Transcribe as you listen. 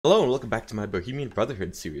Hello and welcome back to my Bohemian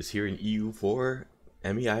Brotherhood series here in EU4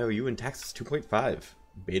 MEIOU and Taxes 2.5,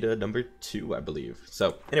 beta number 2, I believe.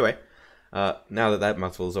 So, anyway, now that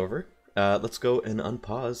mouthful is over, let's go and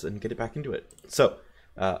unpause and get it back into it. So,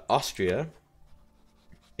 Austria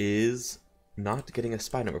is not getting a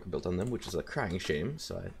spy network built on them, which is a crying shame,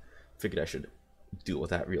 so I figured I should deal with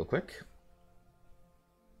that real quick.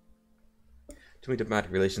 Too many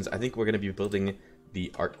diplomatic relations. I think we're going to be building the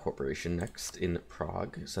Art Corporation next in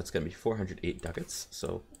Prague, so that's going to be 408 ducats,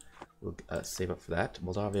 so we'll save up for that.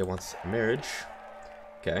 Moldavia wants a marriage.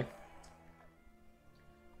 Okay.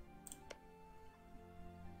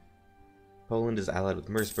 Poland is allied with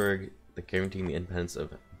Merseburg. They're guaranteeing the independence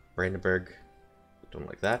of Brandenburg. Don't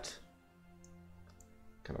like that.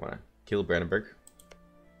 Kind of want to kill Brandenburg.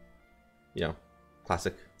 You know,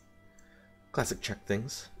 classic Czech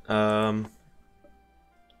things. What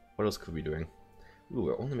else could we be doing? Ooh,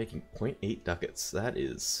 we're only making 0.8 ducats. That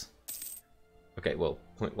is... Okay, well,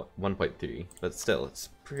 1.3, but still, it's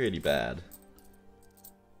pretty bad.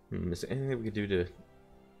 Is there anything that we could do to...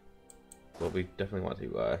 Well, we definitely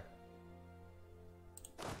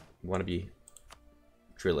want to be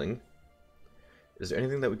drilling. Is there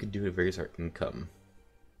anything that we could do to raise our income?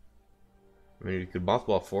 I mean, we could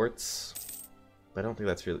mothball forts, but I don't think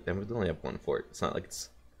that's really... And we only have one fort. It's not like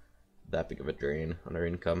it's that big of a drain on our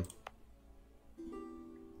income.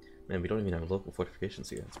 Man, we don't even have local fortifications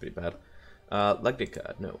here. That's pretty bad.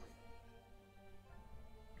 Legnica, no.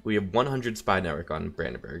 We have 100 spy network on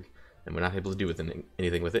Brandenburg, and we're not able to do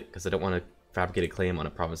anything with it because I don't want to fabricate a claim on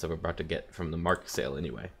a province that we're about to get from the Mark sale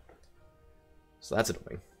anyway. So that's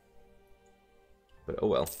annoying. But oh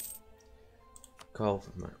well. Call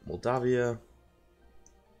from Moldavia.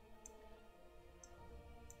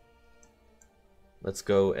 Let's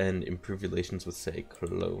go and improve relations with, say,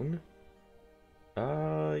 Cologne.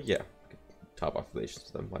 Yeah. Top off relations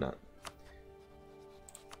with them, why not?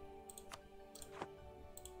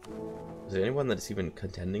 Is there anyone that's even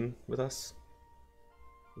contending with us?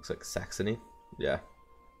 Looks like Saxony. Yeah.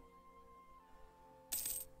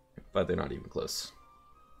 But they're not even close.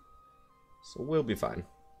 So we'll be fine.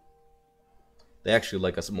 They actually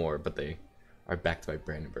like us more, but they are backed by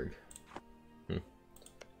Brandenburg.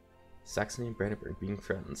 Saxony and Brandenburg being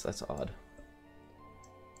friends, that's odd.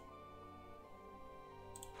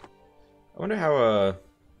 I wonder how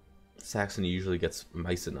Saxony usually gets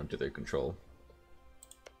Meissen under their control.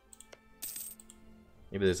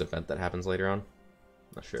 Maybe there's an event that happens later on.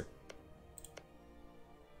 Not sure.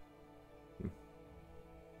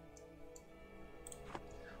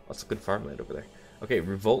 Lots of good farmland over there. Okay,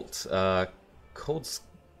 revolt.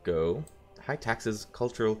 Coldsko. High taxes,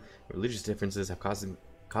 cultural, and religious differences have caused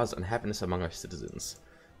unhappiness among our citizens.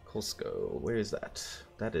 Kolsko, where is that?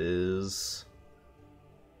 That is...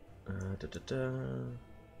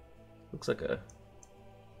 Looks like a...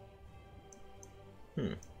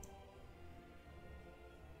 I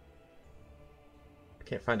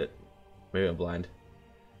can't find it. Maybe I'm blind.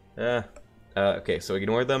 Okay, so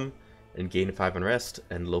ignore them and gain 5 unrest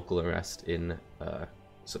and local unrest in...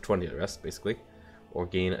 so 20 unrest, basically. Or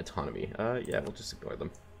gain autonomy. Yeah, we'll just ignore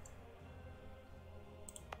them.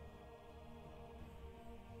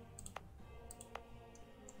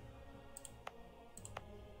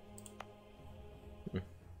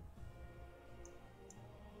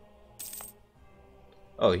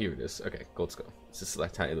 Oh, here it is. Okay, Goldsko. It's just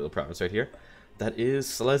that tiny little province right here. That is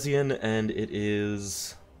Silesian, and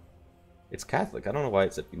it's Catholic. I don't know why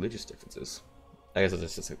it said religious differences. I guess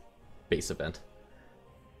it's just a base event.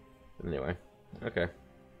 But anyway, okay.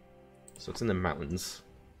 So it's in the mountains.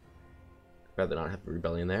 I'd rather not have a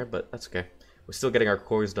rebellion there, but that's okay. We're still getting our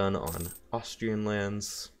cores done on Austrian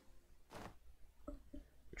lands,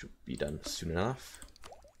 which will be done soon enough.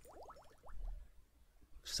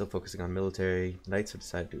 Still focusing on military. Knights have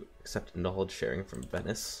decided to accept knowledge sharing from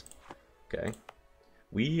Venice. Okay.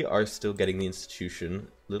 We are still getting the institution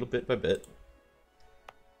little bit by bit.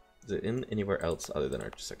 Is it in anywhere else other than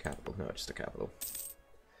just a capital? No, just a capital.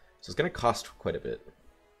 So it's going to cost quite a bit.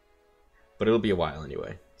 But it'll be a while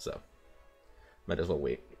anyway, so might as well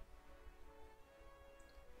wait.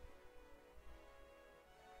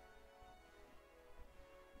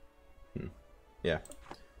 Yeah.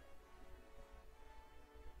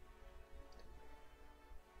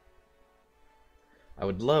 I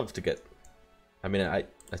would love to get... I mean, I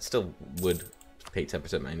still would pay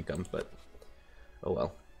 10% of my income, but... Oh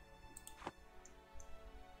well.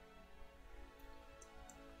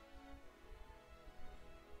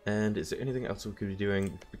 And is there anything else we could be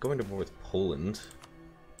doing? We're going to war with Poland.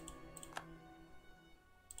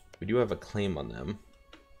 We do have a claim on them.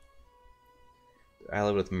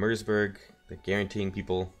 allied with Mersburg. They're guaranteeing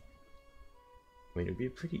people. I mean, it would be a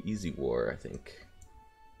pretty easy war, I think.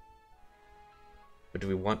 But do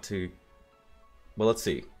we want to... Well, let's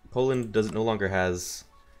see. Poland no longer has...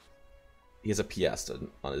 He has a Piast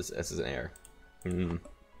on his as an heir. Don't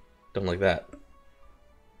like that.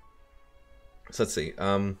 So let's see.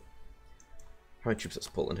 How many troops does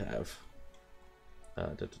Poland have?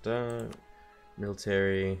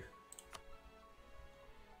 Military.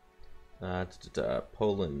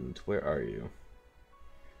 Poland, where are you?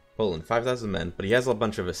 Poland, 5,000 men, but he has a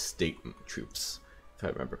bunch of estate troops, if I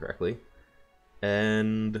remember correctly.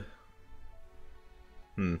 And...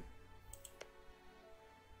 He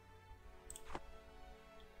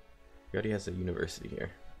already has a university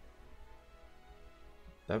here.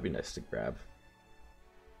 That would be nice to grab.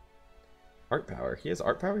 Art power. He has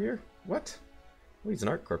art power here? What? Oh, he's an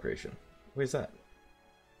art corporation. Where's that?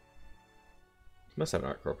 He must have an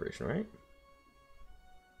art corporation, right?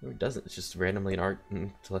 No, he doesn't. It's just randomly an art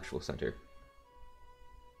and intellectual center.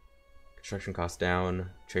 Construction costs down.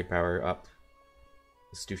 Trade power up.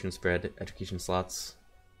 Institution spread. Education slots.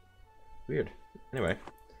 Weird. Anyway.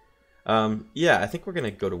 Yeah, I think we're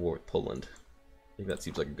gonna go to war with Poland. I think that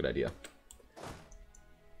seems like a good idea.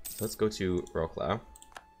 So let's go to Wrocław.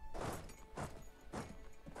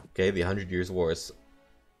 Okay, the 100 Years' Wars.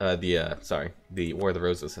 The War of the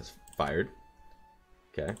Roses has fired.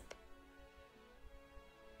 Okay.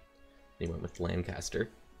 They went with Lancaster.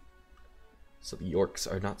 So the Yorks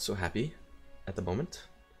are not so happy at the moment.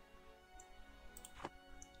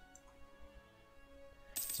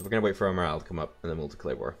 So we're gonna wait for our morale to come up, and then we'll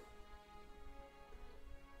declare war.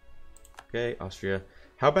 Okay, Austria.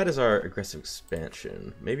 How bad is our aggressive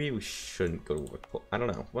expansion? Maybe we shouldn't go to war with Poland. I don't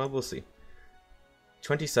know. Well, we'll see.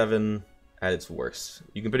 27 at its worst.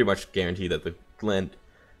 You can pretty much guarantee that the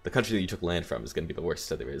country that you took land from is going to be the worst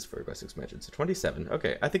that there is for aggressive expansion. So 27.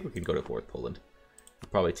 Okay, I think we can go to war with Poland. We'll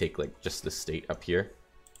probably take like just the state up here.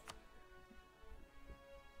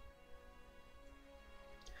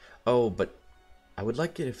 Oh, but I would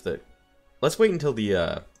like it if the... Let's wait until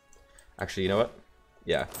the... Actually, you know what?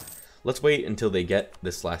 Yeah. Let's wait until they get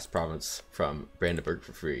this last province from Brandenburg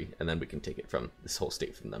for free, and then we can take it from this whole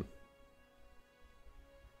state from them.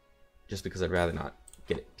 Just because I'd rather not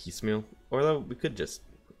get it piecemeal. Although we could just...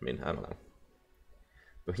 I mean, I don't know.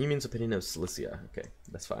 Bohemian's opinion of Silesia. Okay,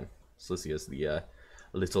 that's fine. Silesia is the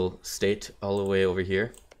little state all the way over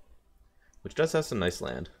here. Which does have some nice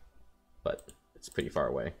land. But it's pretty far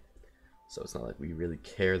away. So it's not like we really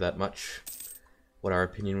care that much what our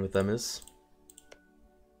opinion with them is.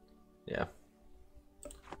 Yeah.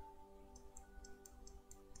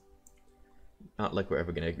 Not like we're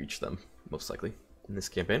ever going to reach them, most likely, in this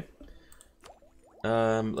campaign.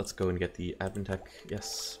 Let's go and get the admin tech.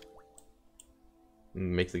 Yes.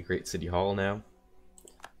 Make the great city hall now.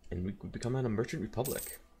 And we could become a merchant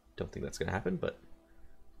republic. Don't think that's going to happen, but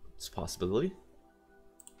it's a possibility.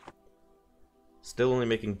 Still only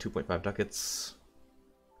making 2.5 ducats.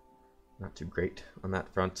 Not too great on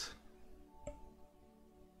that front.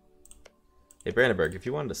 Hey, Brandenburg, if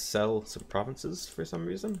you wanted to sell some provinces for some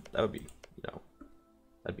reason, that would be, you know,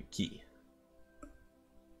 that'd be key.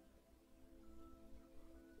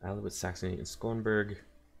 Allied with Saxony and Skonberg.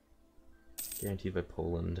 Guaranteed by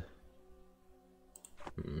Poland.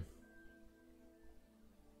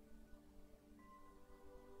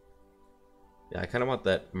 Yeah, I kind of want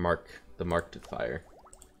that the mark to fire.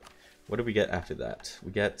 What do we get after that?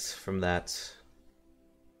 We get from that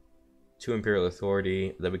 2 imperial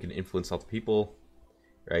authority, then we can influence all the people,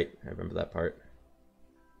 right? I remember that part.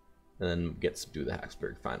 And then get subdue the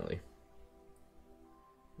Habsburg finally.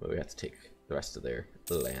 But we have to take the rest of their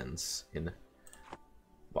lands in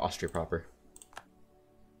Austria proper.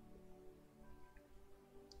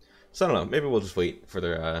 So I don't know, maybe we'll just wait for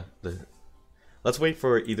their let's wait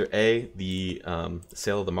for either A, the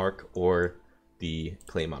sale of the mark, or the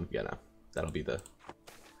claim on Vienna. That'll be the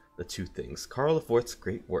two things. Karl IV's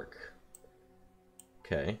great work.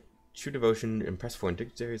 Okay. True devotion, impress foreign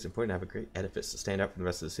dignitaries, important to have a great edifice to stand out from the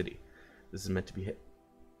rest of the city. This is meant to be hit.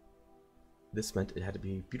 This meant it had to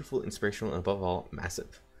be beautiful, inspirational, and above all,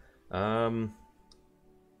 massive. 200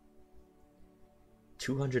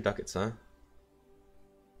 ducats, huh?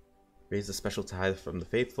 Raise a special tithe from the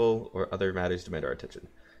faithful, or other matters demand our attention.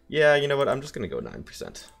 Yeah, you know what? I'm just gonna go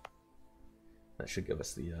 9%. That should give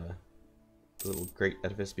us the little great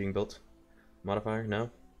edifice being built modifier. No?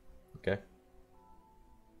 Okay.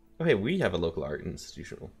 Oh, hey, we have a local art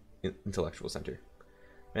intellectual center.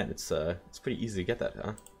 Man, it's pretty easy to get that,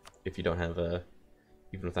 huh? If you don't have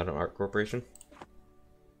even without an art corporation.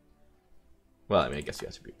 Well, I mean, I guess you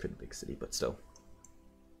have to be a pretty big city, but still.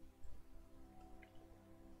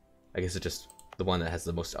 I guess it's just the one that has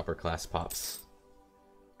the most upper class pops.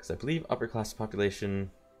 Because I believe upper class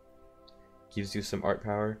population gives you some art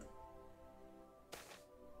power.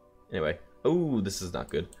 Anyway. Oh, this is not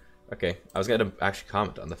good. Okay, I was going to actually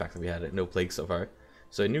comment on the fact that we had no plague so far.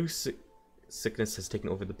 So a new sickness has taken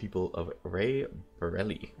over the people of Ray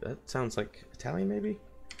Borelli. That sounds like Italian, maybe?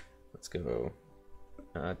 Let's go.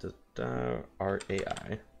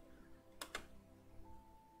 R-A-I.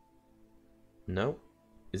 No.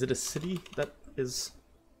 Is it a city that is...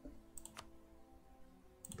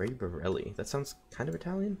 Ray Borelli? That sounds kind of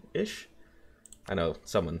Italian-ish? I know,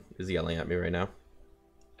 someone is yelling at me right now.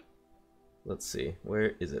 Let's see,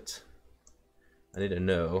 where is it? I need to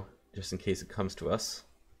know, just in case it comes to us.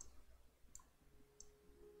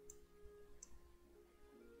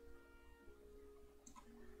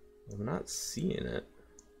 I'm not seeing it.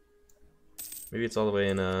 Maybe it's all the way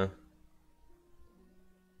in the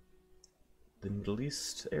Middle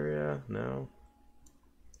East area? No.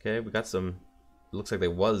 Okay, we got some. It looks like there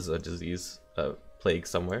was a disease, a plague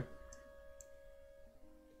somewhere,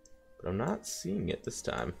 but I'm not seeing it this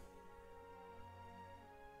time.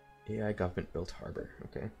 AI government built harbor.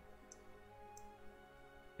 Okay.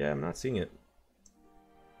 Yeah, I'm not seeing it.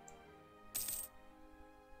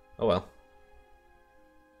 Oh well.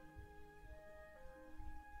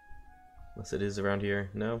 Unless it is around here.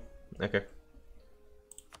 No? Okay.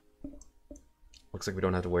 Looks like we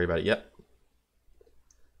don't have to worry about it yet.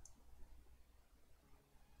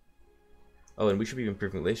 Oh, and we should be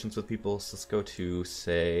improving relations with people, so let's go to,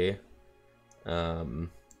 say... we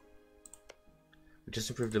just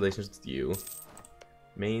improved relations with you.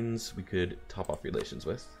 Mains we could top off relations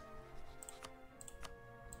with.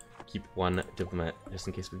 Keep one diplomat just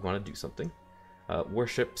in case we want to do something.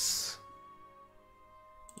 Warships...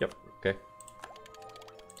 Yep, okay.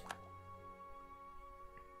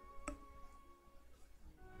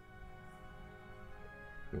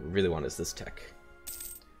 What we really want is this tech.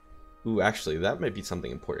 Ooh, actually, that might be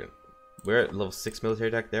something important. We're at level 6 military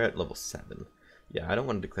tech, they're at level 7. Yeah, I don't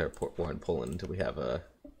want to declare war on Poland until we have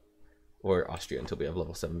or Austria until we have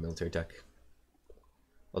level 7 military tech.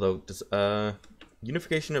 Although, does,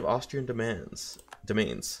 unification of Austrian domains.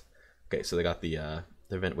 Okay, so they got the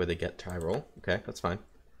event where they get Tyrol. Okay, that's fine.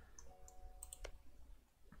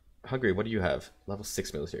 Hungary, what do you have? Level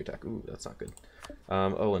 6 military tech. Ooh, that's not good.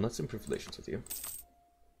 Oh, and let's improve relations with you.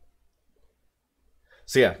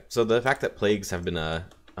 So yeah, so the fact that plagues have been a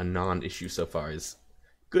non-issue so far is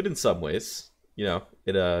good in some ways. You know,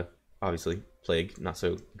 it obviously plague, not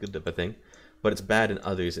so good of a thing, but it's bad in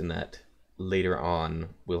others in that later on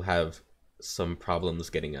we'll have some problems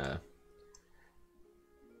getting the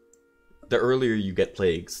earlier you get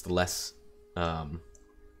plagues, the less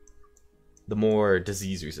the more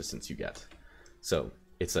disease resistance you get. So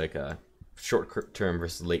it's like a short-term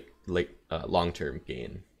versus long-term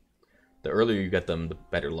gain. The earlier you get them, the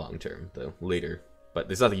better long-term. The later, but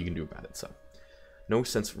there's nothing you can do about it. So no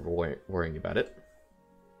sense for worrying about it.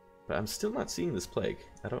 But I'm still not seeing this plague.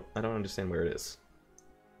 I don't understand where it is.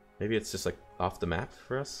 Maybe it's just like off the map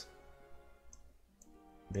for us.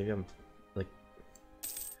 Maybe I'm like,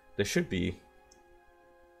 there should be.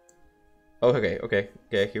 Oh, okay.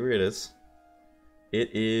 Here it is.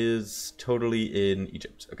 It is totally in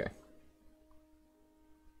Egypt. Okay.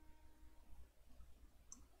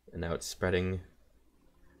 And now it's spread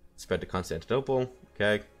to Constantinople.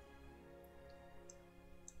 Okay.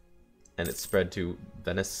 And it's spread to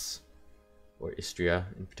Venice, or Istria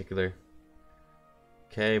in particular.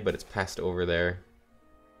 Okay, but it's passed over there.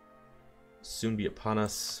 Soon be upon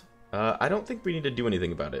us. I don't think we need to do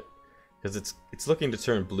anything about it, because it's looking to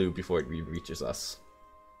turn blue before it reaches us.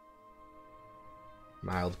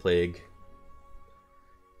 Mild plague.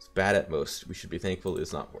 It's bad at most. We should be thankful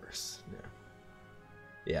it's not worse. Yeah.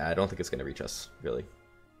 Yeah, I don't think it's going to reach us, really.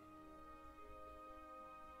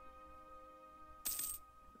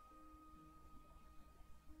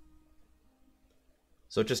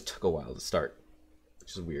 So it just took a while to start,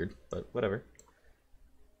 which is weird, but whatever.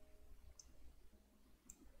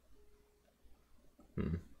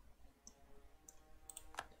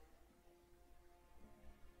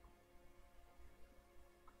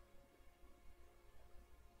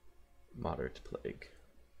 Moderate plague.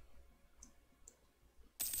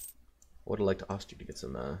 Would have liked Austria to get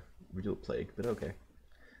some real plague, but okay.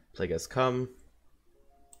 Plague has come.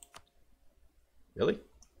 Really?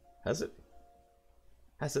 Has it?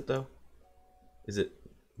 Has it though? Is it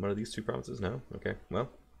one of these two provinces? No? Okay, well.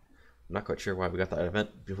 I'm not quite sure why we got that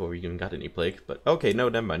event before we even got any plague, but okay, no,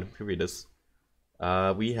 never mind. Here it is.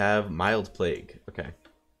 We have mild plague. Okay.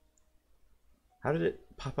 How did it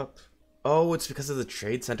pop up? Oh, it's because of the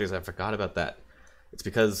trade centers. I forgot about that. It's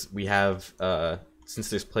because we have, since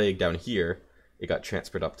there's plague down here, it got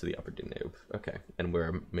transferred up to the upper Danube. Okay, and we're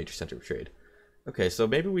a major center of trade. Okay, so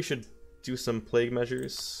maybe we should do some plague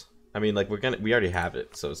measures. I mean, like, we already have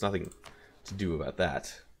it, so it's nothing to do about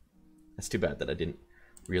that. That's too bad that I didn't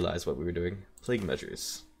realize what we were doing. Plague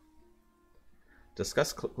measures.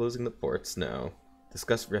 Discuss closing the ports. No.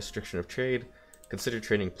 Discuss restriction of trade. Consider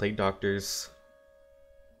training plague doctors.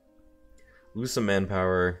 Lose some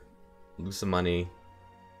manpower. Lose some money.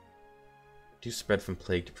 Reduce spread from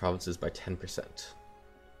plague to provinces by 10%.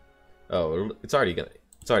 Oh, it's already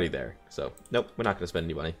there. So, nope, we're not gonna spend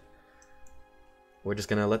any money. We're just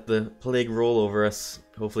gonna let the plague roll over us.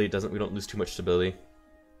 Hopefully we don't lose too much stability.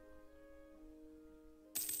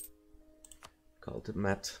 Call it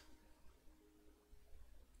Met.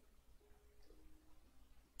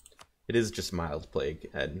 It is just mild plague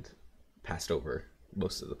and passed over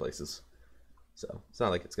most of the places. So it's not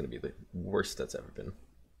like it's gonna be the worst that's ever been.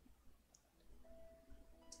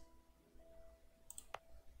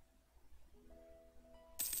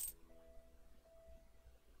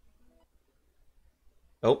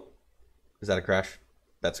 Oh, is that a crash?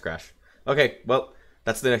 That's a crash. Okay, well,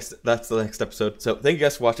 that's the next episode. So thank you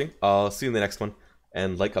guys for watching. I'll see you in the next one.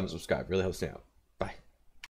 And like, comment, subscribe. Really helps me out.